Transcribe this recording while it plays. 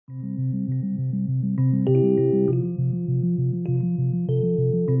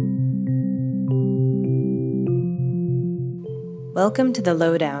Welcome to The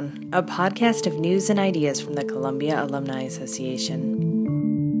Lowdown, a podcast of news and ideas from the Columbia Alumni Association.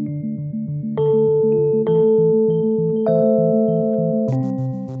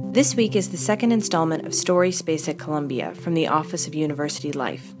 This week is the second installment of StorySpace at Columbia from the Office of University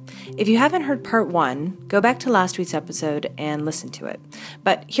Life. If you haven't heard part 1, go back to last week's episode and listen to it.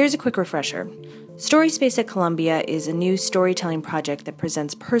 But here's a quick refresher. StorySpace at Columbia is a new storytelling project that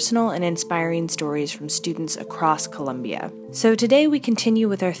presents personal and inspiring stories from students across Columbia. So today we continue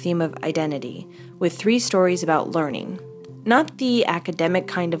with our theme of identity, with 3 stories about learning. Not the academic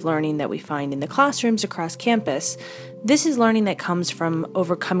kind of learning that we find in the classrooms across campus. This is learning that comes from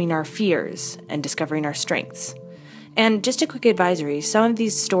overcoming our fears and discovering our strengths. And just a quick advisory, some of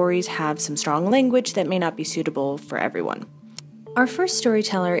these stories have some strong language that may not be suitable for everyone. Our first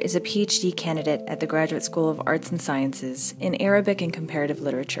storyteller is a PhD candidate at the Graduate School of Arts and Sciences in Arabic and Comparative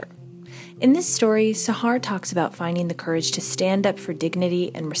Literature. In this story, Sahar talks about finding the courage to stand up for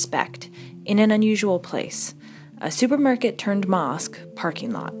dignity and respect in an unusual place, a supermarket turned mosque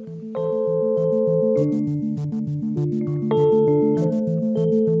parking lot.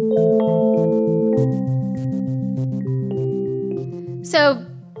 So,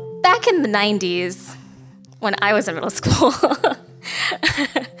 back in the 90s, when I was in middle school,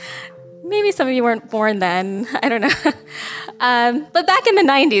 maybe some of you weren't born then, I don't know. But back in the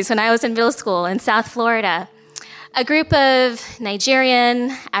 90s, when I was in middle school in South Florida, a group of Nigerian,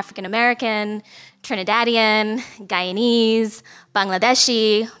 African-American, Trinidadian, Guyanese,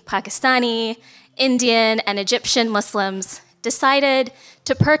 Bangladeshi, Pakistani, Indian, and Egyptian Muslims decided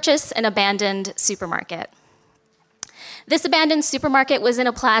to purchase an abandoned supermarket. This abandoned supermarket was in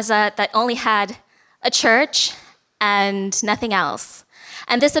a plaza that only had a church and nothing else.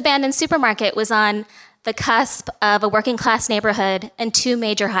 And this abandoned supermarket was on the cusp of a working class neighborhood and 2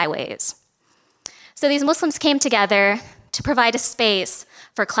 major highways. So these Muslims came together to provide a space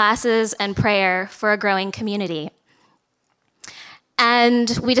for classes and prayer for a growing community.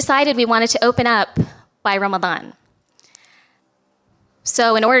 And we decided we wanted to open up by Ramadan.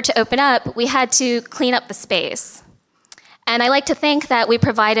 So in order to open up, we had to clean up the space. And I like to think that we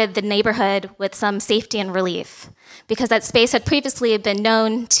provided the neighborhood with some safety and relief, because that space had previously been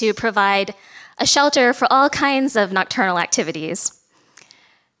known to provide a shelter for all kinds of nocturnal activities.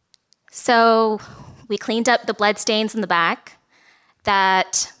 So we cleaned up the bloodstains in the back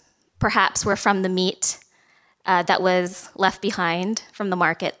that perhaps were from the meat that was left behind from the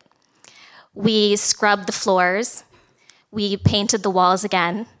market. We scrubbed the floors. We painted the walls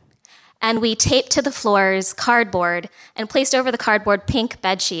again. And we taped to the floors cardboard and placed over the cardboard pink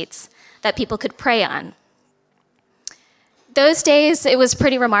bed sheets that people could pray on. Those days, it was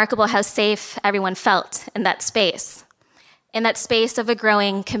pretty remarkable how safe everyone felt in that space of a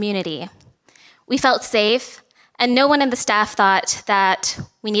growing community. We felt safe, and no one in the staff thought that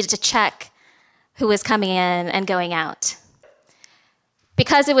we needed to check who was coming in and going out.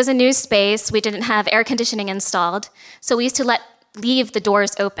 Because it was a new space, we didn't have air conditioning installed, so we used to leave the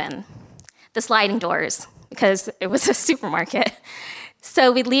doors open. The sliding doors, because it was a supermarket.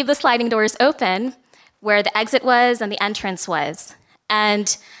 So we'd leave the sliding doors open where the exit was and the entrance was.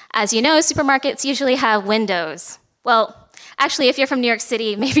 And as you know, supermarkets usually have windows. Well, actually, if you're from New York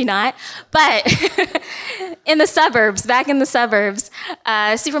City, maybe not. But in the suburbs, back in the suburbs,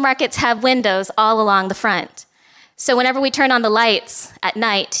 supermarkets have windows all along the front. So whenever we turned on the lights at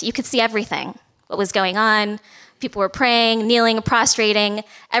night, you could see everything, what was going on. People were praying, kneeling, prostrating.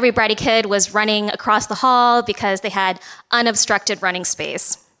 Every bratty kid was running across the hall because they had unobstructed running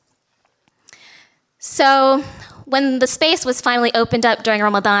space. So when the space was finally opened up during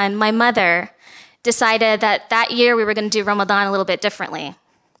Ramadan, my mother decided that year we were going to do Ramadan a little bit differently.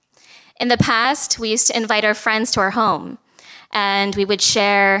 In the past, we used to invite our friends to our home, and we would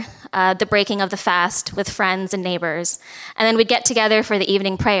share the breaking of the fast with friends and neighbors, and then we'd get together for the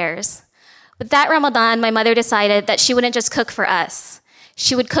evening prayers. But that Ramadan, my mother decided that she wouldn't just cook for us.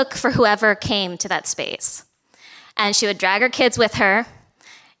 She would cook for whoever came to that space. And she would drag her kids with her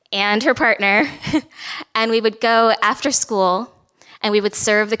and her partner, and we would go after school, and we would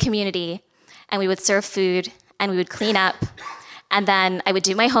serve the community, and we would serve food, and we would clean up, and then I would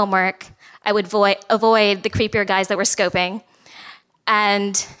do my homework. I would avoid the creepier guys that were scoping.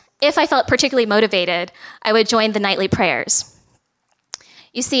 And if I felt particularly motivated, I would join the nightly prayers.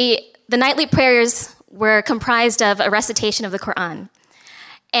 You see, the nightly prayers were comprised of a recitation of the Quran.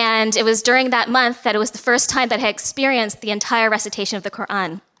 And it was during that month that it was the first time that I had experienced the entire recitation of the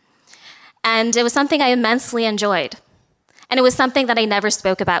Quran. And it was something I immensely enjoyed. And it was something that I never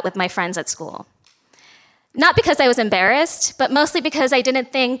spoke about with my friends at school. Not because I was embarrassed, but mostly because I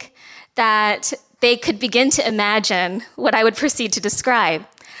didn't think that they could begin to imagine what I would proceed to describe.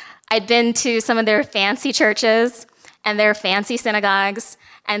 I'd been to some of their fancy churches and their fancy synagogues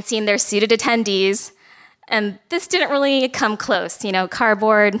and seen their suited attendees, and this didn't really come close.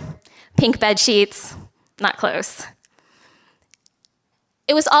 Cardboard, pink bed sheets, not close.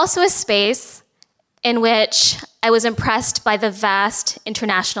 It was also a space in which I was impressed by the vast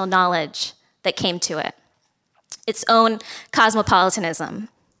international knowledge that came to it, its own cosmopolitanism.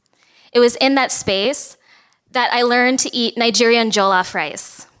 It was in that space that I learned to eat Nigerian jollof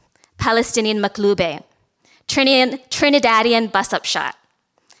rice, Palestinian maklube, Trinidadian bus-up shot.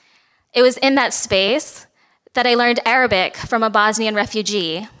 It was in that space that I learned Arabic from a Bosnian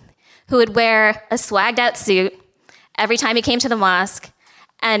refugee who would wear a swagged-out suit every time he came to the mosque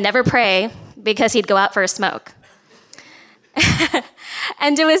and never pray because he'd go out for a smoke.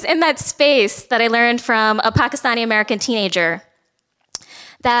 And it was in that space that I learned from a Pakistani-American teenager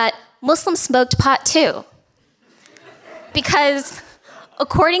that Muslims smoked pot too. Because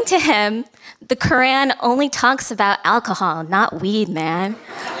according to him, the Quran only talks about alcohol, not weed, man.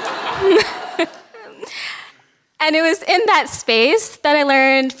 And it was in that space that I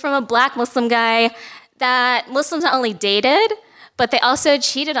learned from a Black Muslim guy that Muslims not only dated, but they also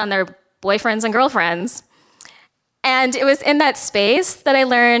cheated on their boyfriends and girlfriends. And it was in that space that I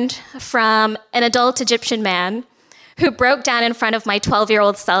learned from an adult Egyptian man who broke down in front of my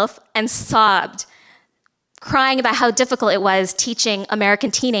 12-year-old self and sobbed, crying about how difficult it was teaching American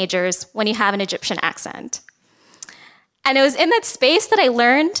teenagers when you have an Egyptian accent. And it was in that space that I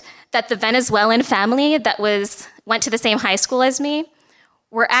learned that the Venezuelan family that went to the same high school as me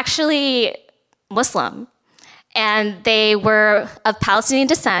were actually Muslim. And they were of Palestinian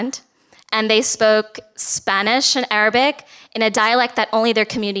descent, and they spoke Spanish and Arabic in a dialect that only their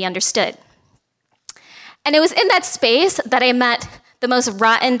community understood. And it was in that space that I met the most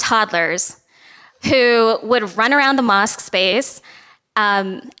rotten toddlers who would run around the mosque space,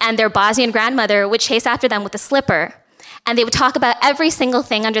 and their Bosnian grandmother would chase after them with a slipper. And they would talk about every single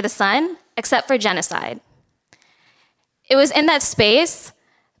thing under the sun except for genocide. It was in that space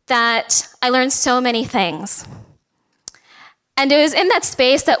that I learned so many things. And it was in that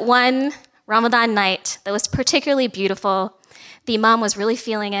space that one Ramadan night that was particularly beautiful, the imam was really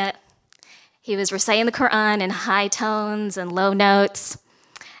feeling it. He was reciting the Quran in high tones and low notes,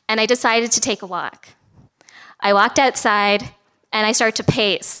 and I decided to take a walk. I walked outside, and I started to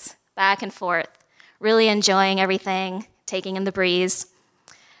pace back and forth, really enjoying everything, taking in the breeze,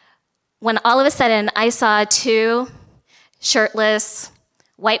 when all of a sudden I saw two shirtless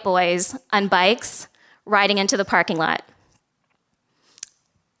white boys on bikes riding into the parking lot.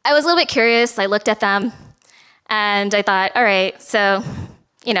 I was a little bit curious. I looked at them, and I thought, all right, so,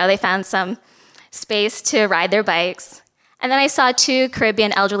 they found some space to ride their bikes. And then I saw two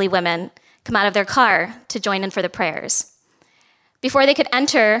Caribbean elderly women come out of their car to join in for the prayers. Before they could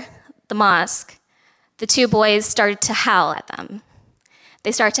enter the mosque, the two boys started to howl at them.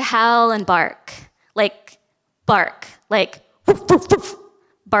 They started to howl and bark, like woof, woof, woof,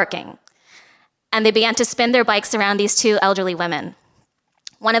 barking. And they began to spin their bikes around these two elderly women.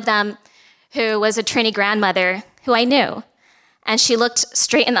 One of them, who was a Trini grandmother, who I knew, and she looked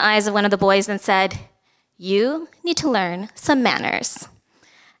straight in the eyes of one of the boys and said, "You need to learn some manners."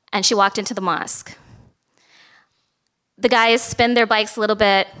 And she walked into the mosque. The guys spun their bikes a little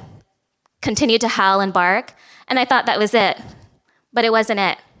bit, continued to howl and bark, and I thought that was it. But it wasn't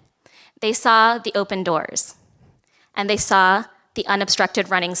it. They saw the open doors, and they saw the unobstructed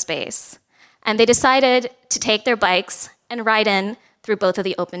running space, and they decided to take their bikes and ride in through both of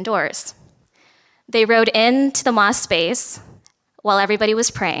the open doors. They rode into the mosque space while everybody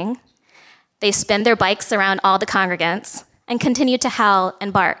was praying. They spun their bikes around all the congregants and continued to howl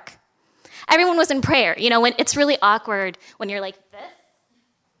and bark. Everyone was in prayer. When it's really awkward when you're like this,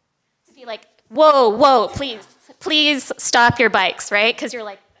 to be like, whoa, please stop your bikes, right? Because you're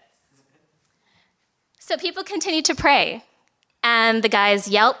like this. So people continued to pray, and the guys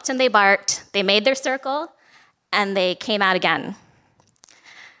yelped and they barked. They made their circle, and they came out again.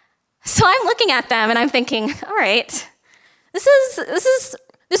 So I'm looking at them and I'm thinking, all right, this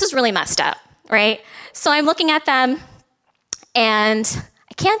is really messed up, right? So I'm looking at them and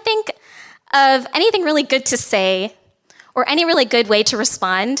I can't think of anything really good to say or any really good way to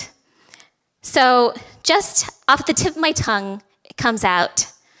respond. So just off the tip of my tongue, it comes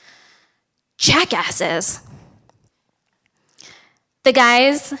out, jackasses. The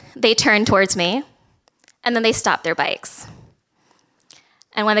guys, they turned towards me and then they stopped their bikes.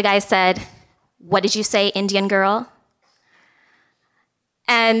 And when the guy said, "What did you say, Indian girl?"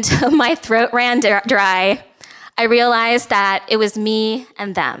 and my throat ran dry, I realized that it was me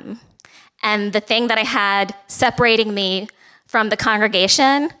and them. And the thing that I had separating me from the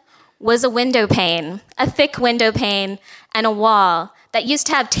congregation was a window pane, a thick window pane, and a wall that used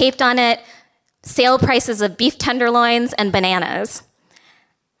to have taped on it sale prices of beef tenderloins and bananas.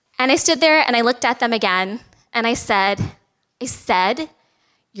 And I stood there and I looked at them again and I said,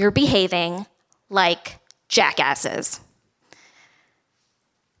 you're behaving like jackasses.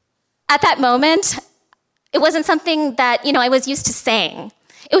 At that moment, it wasn't something that, I was used to saying.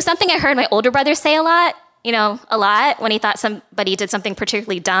 It was something I heard my older brother say a lot when he thought somebody did something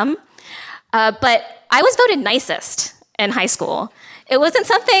particularly dumb. But I was voted nicest in high school. It wasn't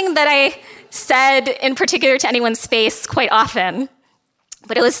something that I said in particular to anyone's face quite often,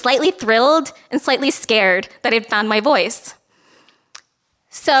 but I was slightly thrilled and slightly scared that I'd found my voice.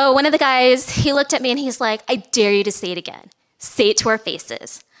 So one of the guys, he looked at me and he's like, I dare you to say it again. Say it to our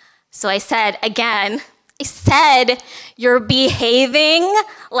faces. So I said again, you're behaving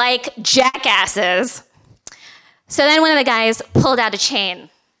like jackasses. So then one of the guys pulled out a chain.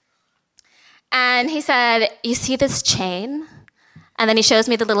 And he said, you see this chain? And then he shows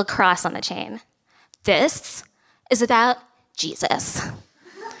me the little cross on the chain. This is about Jesus.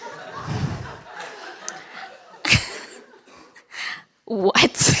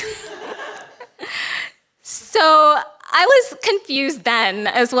 What? So I was confused then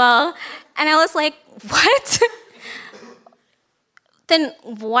as well. And I was like, what? Then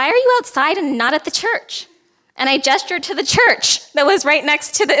why are you outside and not at the church? And I gestured to the church that was right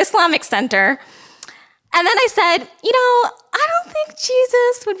next to the Islamic Center. And then I said, I don't think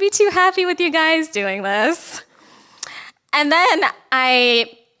Jesus would be too happy with you guys doing this. And then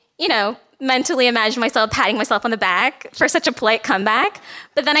I, mentally imagined myself patting myself on the back for such a polite comeback.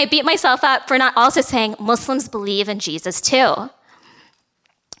 But then I beat myself up for not also saying Muslims believe in Jesus too.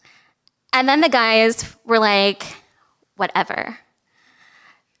 And then the guys were like, whatever.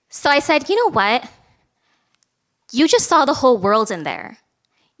 So I said, you know what? You just saw the whole world in there.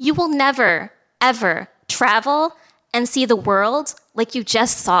 You will never, ever travel and see the world like you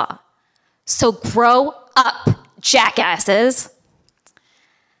just saw. So grow up, jackasses.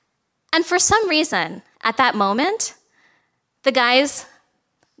 And for some reason, at that moment, the guys,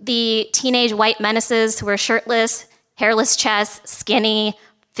 the teenage white menaces who were shirtless, hairless chests, skinny,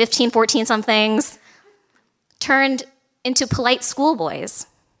 15, 14-somethings, turned into polite schoolboys.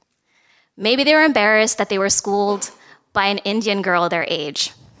 Maybe they were embarrassed that they were schooled by an Indian girl their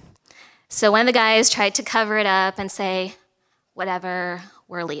age. So one of the guys tried to cover it up and say, whatever,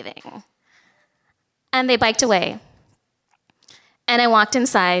 we're leaving. And they biked away. And I walked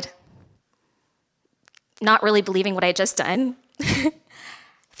inside, not really believing what I had just done,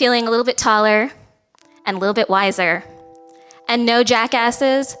 feeling a little bit taller and a little bit wiser. And no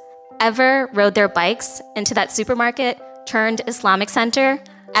jackasses ever rode their bikes into that supermarket turned Islamic Center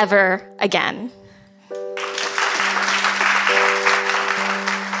ever again.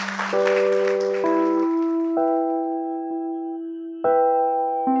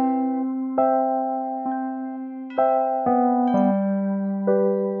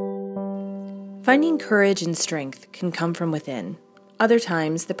 Finding courage and strength can come from within. Other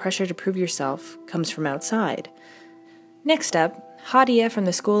times, the pressure to prove yourself comes from outside. Next up, Hadia from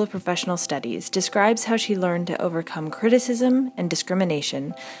the School of Professional Studies describes how she learned to overcome criticism and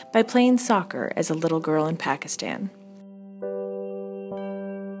discrimination by playing soccer as a little girl in Pakistan.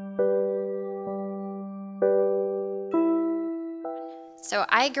 So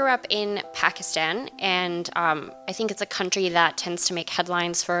I grew up in Pakistan, and I think it's a country that tends to make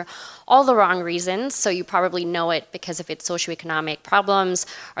headlines for all the wrong reasons. So you probably know it because of its socioeconomic problems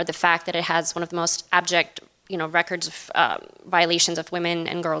or the fact that it has one of the most abject, records of violations of women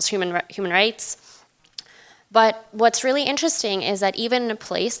and girls' human rights. But what's really interesting is that even in a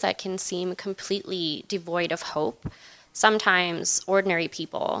place that can seem completely devoid of hope, sometimes ordinary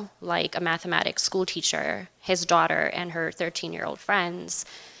people, like a mathematics school teacher, his daughter, and her 13-year-old friends,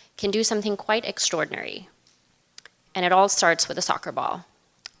 can do something quite extraordinary. And it all starts with a soccer ball.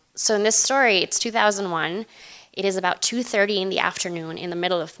 So in this story, it's 2001. It is about 2:30 in the afternoon in the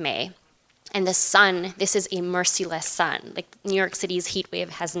middle of May. And the sun, this is a merciless sun. Like New York City's heat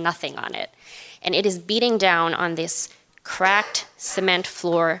wave has nothing on it. And it is beating down on this cracked cement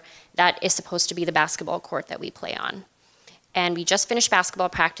floor that is supposed to be the basketball court that we play on. And we just finished basketball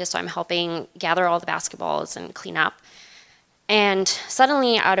practice, so I'm helping gather all the basketballs and clean up. And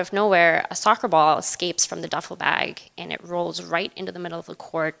suddenly, out of nowhere, a soccer ball escapes from the duffel bag, and it rolls right into the middle of the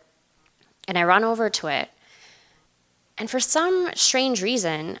court. And I run over to it. And for some strange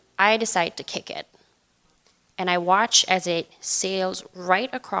reason, I decide to kick it. And I watch as it sails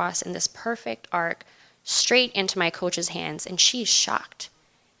right across in this perfect arc straight into my coach's hands, and she's shocked.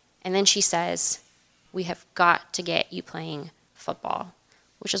 And then she says, "We have got to get you playing football,"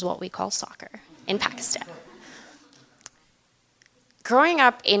 which is what we call soccer in Pakistan. Growing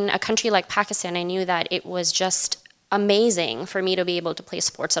up in a country like Pakistan, I knew that it was just amazing for me to be able to play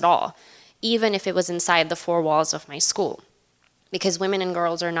sports at all, even if it was inside the four walls of my school. Because women and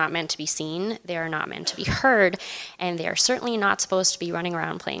girls are not meant to be seen, they are not meant to be heard, and they are certainly not supposed to be running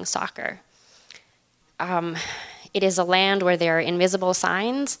around playing soccer. It is a land where there are invisible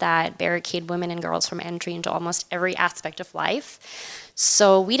signs that barricade women and girls from entry into almost every aspect of life.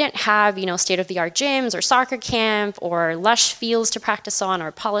 So we didn't have, state-of-the-art gyms or soccer camp or lush fields to practice on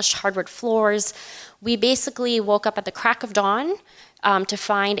or polished hardwood floors. We basically woke up at the crack of dawn to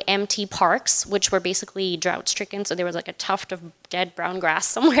find empty parks, which were basically drought-stricken, so there was like a tuft of dead brown grass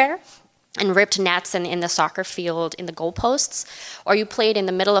somewhere, and ripped nets in the soccer field in the goalposts. Or you played in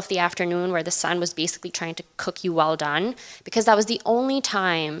the middle of the afternoon where the sun was basically trying to cook you well done, because that was the only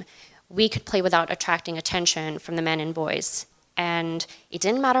time we could play without attracting attention from the men and boys. And it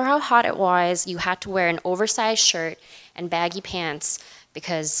didn't matter how hot it was, you had to wear an oversized shirt and baggy pants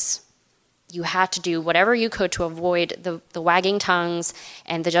because you had to do whatever you could to avoid the wagging tongues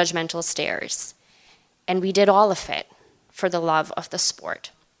and the judgmental stares. And we did all of it for the love of the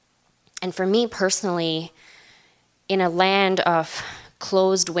sport. And for me personally, in a land of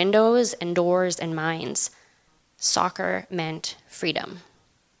closed windows and doors and minds, soccer meant freedom.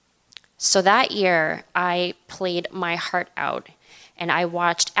 So that year, I played my heart out, and I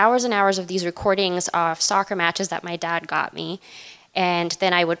watched hours and hours of these recordings of soccer matches that my dad got me. And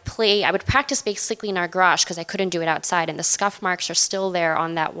then I would practice basically in our garage because I couldn't do it outside, and the scuff marks are still there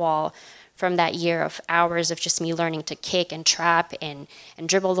on that wall from that year of hours of just me learning to kick and trap and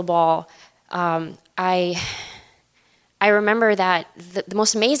dribble the ball. I remember that the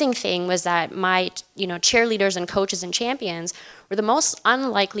most amazing thing was that my cheerleaders and coaches and champions were the most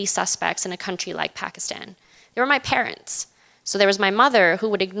unlikely suspects in a country like Pakistan. They were my parents. So there was my mother, who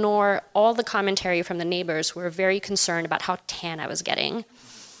would ignore all the commentary from the neighbors who were very concerned about how tan I was getting.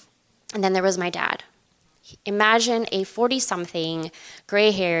 And then there was my dad. Imagine a 40-something,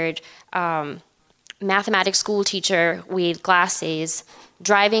 gray-haired mathematics school teacher with glasses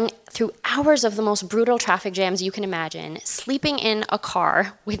driving through hours of the most brutal traffic jams you can imagine, sleeping in a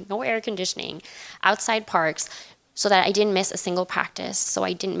car with no air conditioning outside parks so that I didn't miss a single practice, so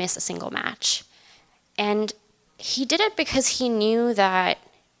I didn't miss a single match. And he did it because he knew that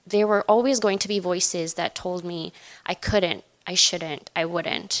there were always going to be voices that told me I couldn't, I shouldn't, I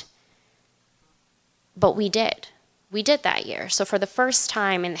wouldn't. But we did. We did that year. So for the first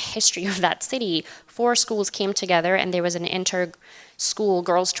time in the history of that city, 4 schools came together and there was an inter-school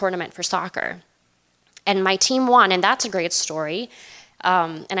girls tournament for soccer. And my team won, and that's a great story.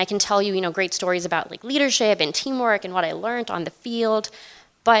 And I can tell you, great stories about like leadership and teamwork and what I learned on the field.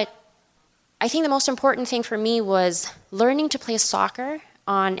 But I think the most important thing for me was learning to play soccer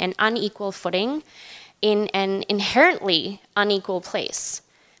on an unequal footing in an inherently unequal place,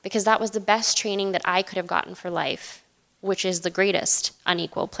 because that was the best training that I could have gotten for life, which is the greatest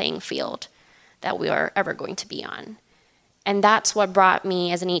unequal playing field that we are ever going to be on. And that's what brought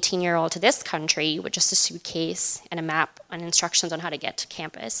me as an 18-year-old to this country with just a suitcase and a map and instructions on how to get to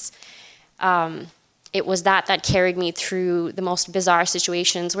campus. It was that carried me through the most bizarre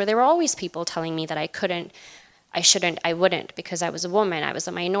situations where there were always people telling me that I couldn't, I shouldn't, I wouldn't, because I was a woman, I was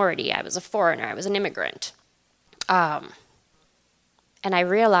a minority, I was a foreigner, I was an immigrant. And I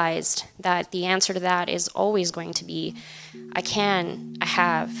realized that the answer to that is always going to be, I can, I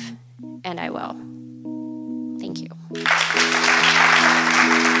have, and I will. Thank you.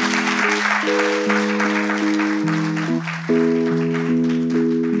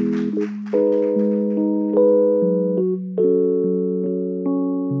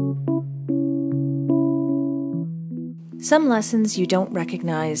 Some lessons you don't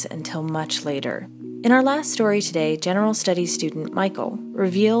recognize until much later. In our last story today, General Studies student Michael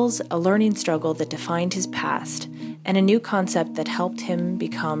reveals a learning struggle that defined his past and a new concept that helped him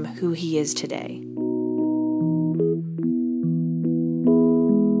become who he is today.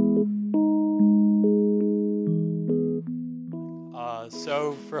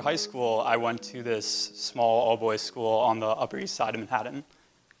 So for high school, I went to this small all-boys school on the Upper East Side of Manhattan.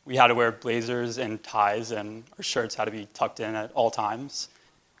 We had to wear blazers and ties, and our shirts had to be tucked in at all times.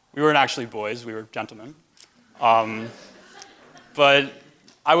 We weren't actually boys, we were gentlemen. But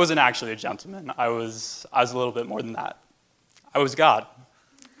I wasn't actually a gentleman. I was a little bit more than that. I was God.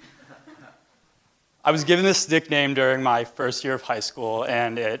 I was given this nickname during my first year of high school,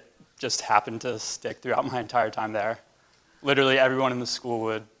 and it just happened to stick throughout my entire time there. Literally everyone in the school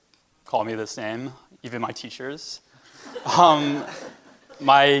would call me this name, even my teachers.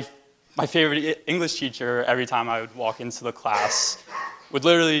 My favorite English teacher, every time I would walk into the class, would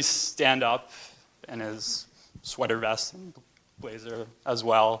literally stand up in his sweater vest and blazer as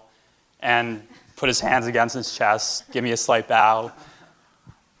well, and put his hands against his chest, give me a slight bow.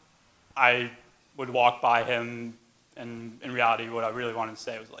 I would walk by him, and in reality, what I really wanted to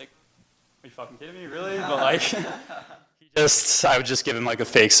say was like, "Are you fucking kidding me, really?" But like, I would just give him like a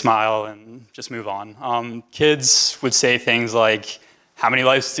fake smile and just move on. Kids would say things like, "How many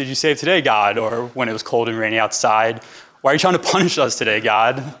lives did you save today, God?" Or when it was cold and rainy outside, "Why are you trying to punish us today,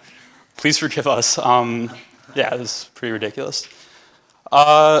 God? Please forgive us." Yeah, it was pretty ridiculous.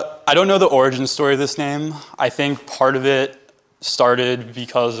 I don't know the origin story of this name. I think part of it started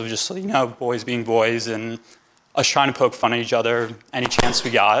because of just, boys being boys and us trying to poke fun at each other any chance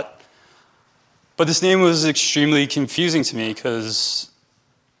we got. But this name was extremely confusing to me because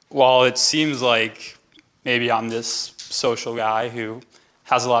while it seems like maybe I'm this social guy who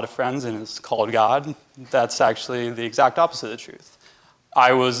has a lot of friends and is called God, that's actually the exact opposite of the truth.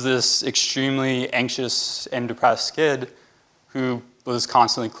 I was this extremely anxious and depressed kid who was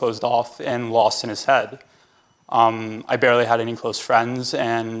constantly closed off and lost in his head. I barely had any close friends,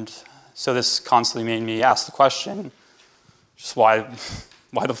 and so this constantly made me ask the question, just why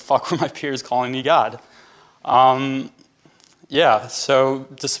the fuck were my peers calling me God? So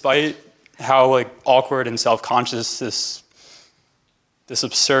despite how awkward and self-conscious this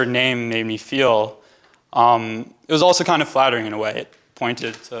absurd name made me feel, it was also kind of flattering in a way. It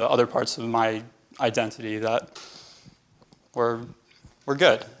pointed to other parts of my identity that were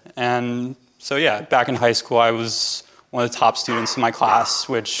good. And so back in high school, I was one of the top students in my class,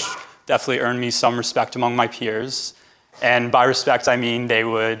 which definitely earned me some respect among my peers. And by respect, I mean they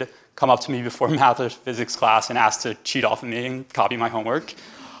would come up to me before math or physics class and ask to cheat off of me and copy my homework.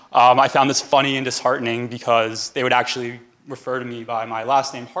 I found this funny and disheartening because they would actually refer to me by my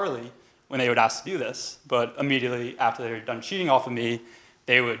last name, Harley, when they would ask to do this. But immediately after they were done cheating off of me,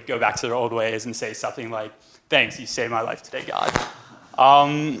 they would go back to their old ways and say something like, "Thanks, you saved my life today, God."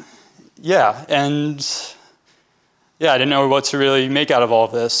 I didn't know what to really make out of all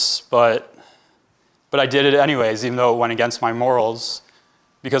of this, but I did it anyways, even though it went against my morals,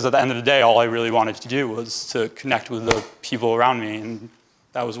 because at the end of the day, all I really wanted to do was to connect with the people around me, and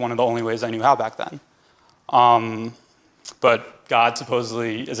that was one of the only ways I knew how back then. But God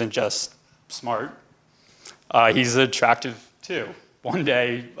supposedly isn't just smart. He's attractive too. One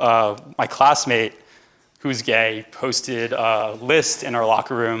day, my classmate, who's gay, posted a list in our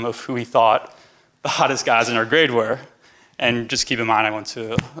locker room of who he thought the hottest guys in our grade were. And just keep in mind, I went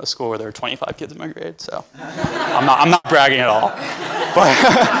to a school where there were 25 kids in my grade, so I'm not bragging at all.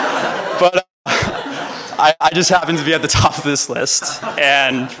 But I just happened to be at the top of this list,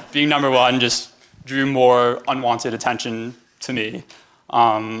 and being number one just drew more unwanted attention to me.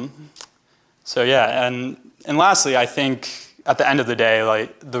 And lastly, I think at the end of the day,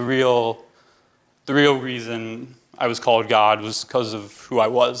 the real reason I was called God was because of who I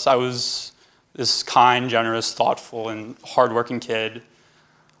was. I was this kind, generous, thoughtful, and hardworking kid.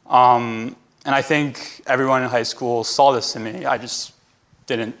 And I think everyone in high school saw this in me. I just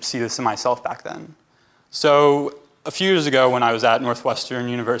didn't see this in myself back then. So a few years ago when I was at Northwestern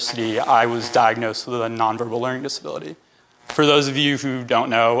University, I was diagnosed with a nonverbal learning disability. For those of you who don't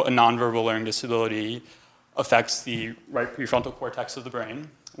know, a nonverbal learning disability affects the right prefrontal cortex of the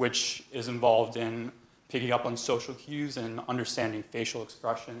brain, which is involved in picking up on social cues and understanding facial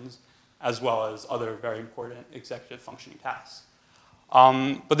expressions, as well as other very important executive functioning tasks.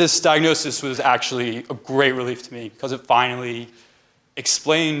 But this diagnosis was actually a great relief to me because it finally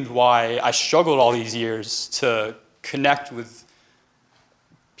explained why I struggled all these years to connect with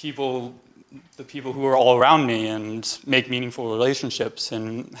the people who are all around me and make meaningful relationships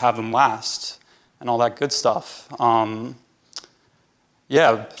and have them last and all that good stuff. So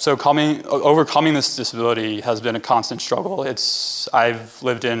overcoming this disability has been a constant struggle. I've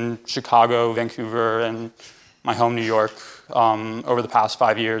lived in Chicago, Vancouver, and my home, New York, over the past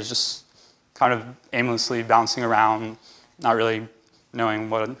 5 years, just kind of aimlessly bouncing around, not really knowing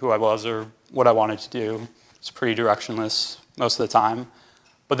who I was or what I wanted to do. It's pretty directionless most of the time.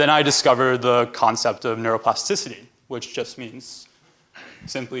 But then I discovered the concept of neuroplasticity, which just means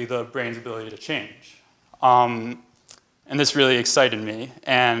simply the brain's ability to change. And this really excited me.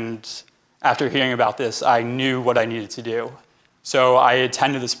 And after hearing about this, I knew what I needed to do. So I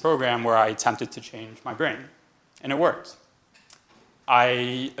attended this program where I attempted to change my brain. And it worked.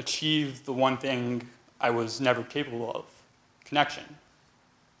 I achieved the one thing I was never capable of, connection.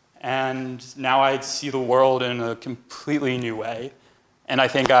 And now I see the world in a completely new way. And I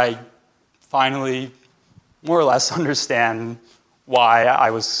think I finally, more or less, understand why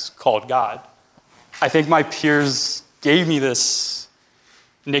I was called God. I think my peers gave me this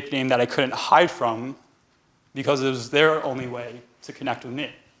nickname that I couldn't hide from because it was their only way to connect with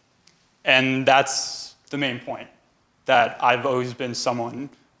me. And that's the main point, that I've always been someone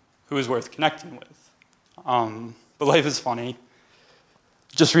who is worth connecting with. But life is funny.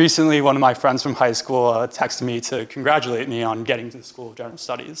 Just recently, one of my friends from high school texted me to congratulate me on getting to the School of General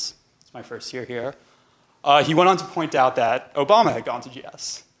Studies. It's my first year here. He went on to point out that Obama had gone to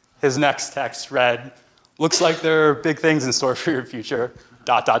GS. His next text read, "Looks like there are big things in store for your future, ...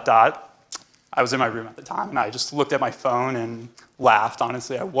 I was in my room at the time, and I just looked at my phone and laughed.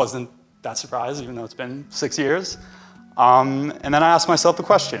 Honestly, I wasn't that surprised, even though it's been 6 years. And then I asked myself the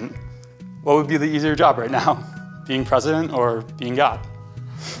question, what would be the easier job right now, being president or being God?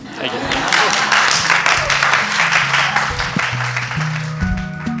 Thank you.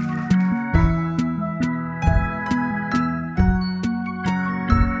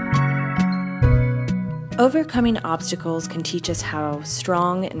 Overcoming obstacles can teach us how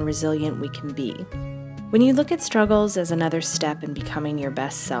strong and resilient we can be. When you look at struggles as another step in becoming your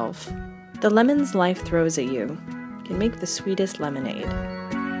best self, the lemons life throws at you can make the sweetest lemonade.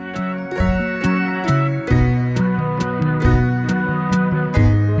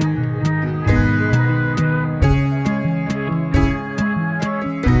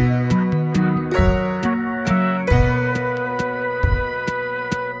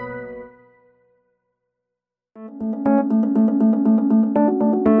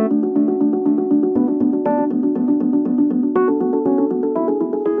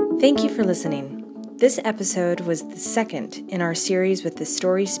 Thank you for listening. This episode was the second in our series with the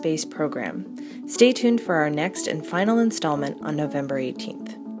StorySpace program. Stay tuned for our next and final installment on November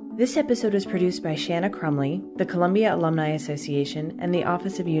 18th. This episode was produced by Shanna Crumley, the Columbia Alumni Association, and the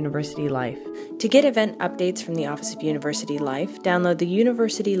Office of University Life. To get event updates from the Office of University Life, download the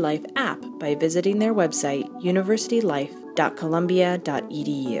University Life app by visiting their website,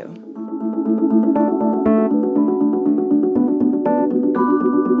 universitylife.columbia.edu.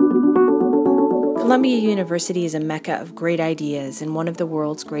 Columbia University is a mecca of great ideas in one of the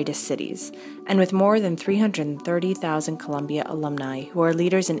world's greatest cities, and with more than 330,000 Columbia alumni who are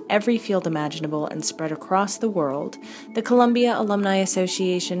leaders in every field imaginable and spread across the world, the Columbia Alumni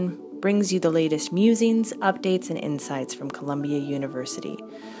Association brings you the latest musings, updates, and insights from Columbia University.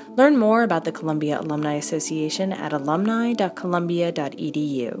 Learn more about the Columbia Alumni Association at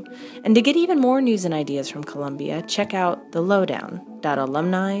alumni.columbia.edu. And to get even more news and ideas from Columbia, check out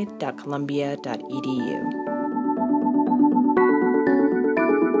thelowdown.alumni.columbia.edu.